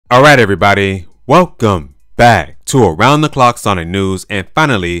Alright everybody, welcome back to Around the Clock Sonic News, and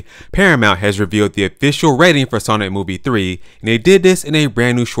finally, Paramount has revealed the official rating for Sonic Movie 3, and they did this in a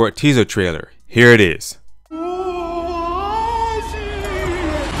brand new short teaser trailer. Here it is. Boo.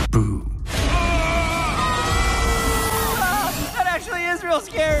 That actually is real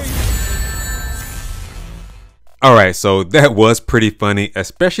scary. Alright, so that was pretty funny,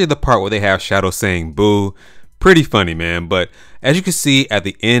 especially the part where they have Shadow saying boo. Pretty funny, man. But as you can see at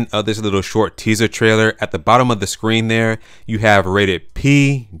the end of this little short teaser trailer, at the bottom of the screen there, you have rated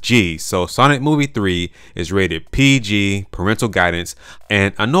PG. So Sonic Movie 3 is rated PG, parental guidance.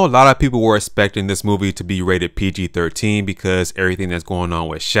 And I know a lot of people were expecting this movie to be rated PG-13 because everything that's going on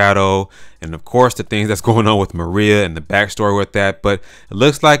with Shadow, and of course the things that's going on with Maria and the backstory with that. But it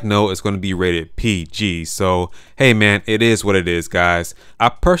looks like no, it's going to be rated PG. So hey man, it is what it is, guys. I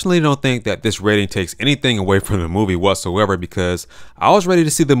personally don't think that this rating takes anything away from the movie whatsoever, because I was ready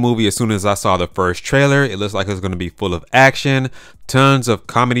to see the movie as soon as I saw the first trailer. It looks like it's going to be full of action, tons of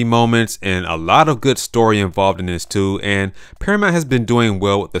comedy moments, and a lot of good story involved in this too. And Paramount has been doing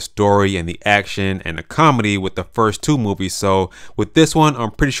well with the story and the action and the comedy with the first two movies. So with this one,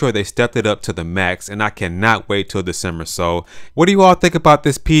 I'm pretty sure they stepped it up to the max, and I cannot wait till December. So what do you all think about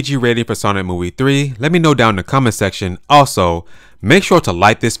this PG rating for Sonic Movie 3? Let me know down in the comment section. Also, make sure to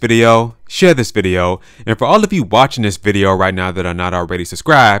like this video, share this video, and for all of you watching this video right now that are not already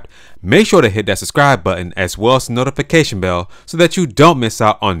subscribed, make sure to hit that subscribe button as well as the notification bell so that you don't miss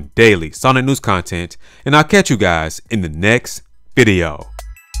out on daily Sonic News content, and I'll catch you guys in the next video.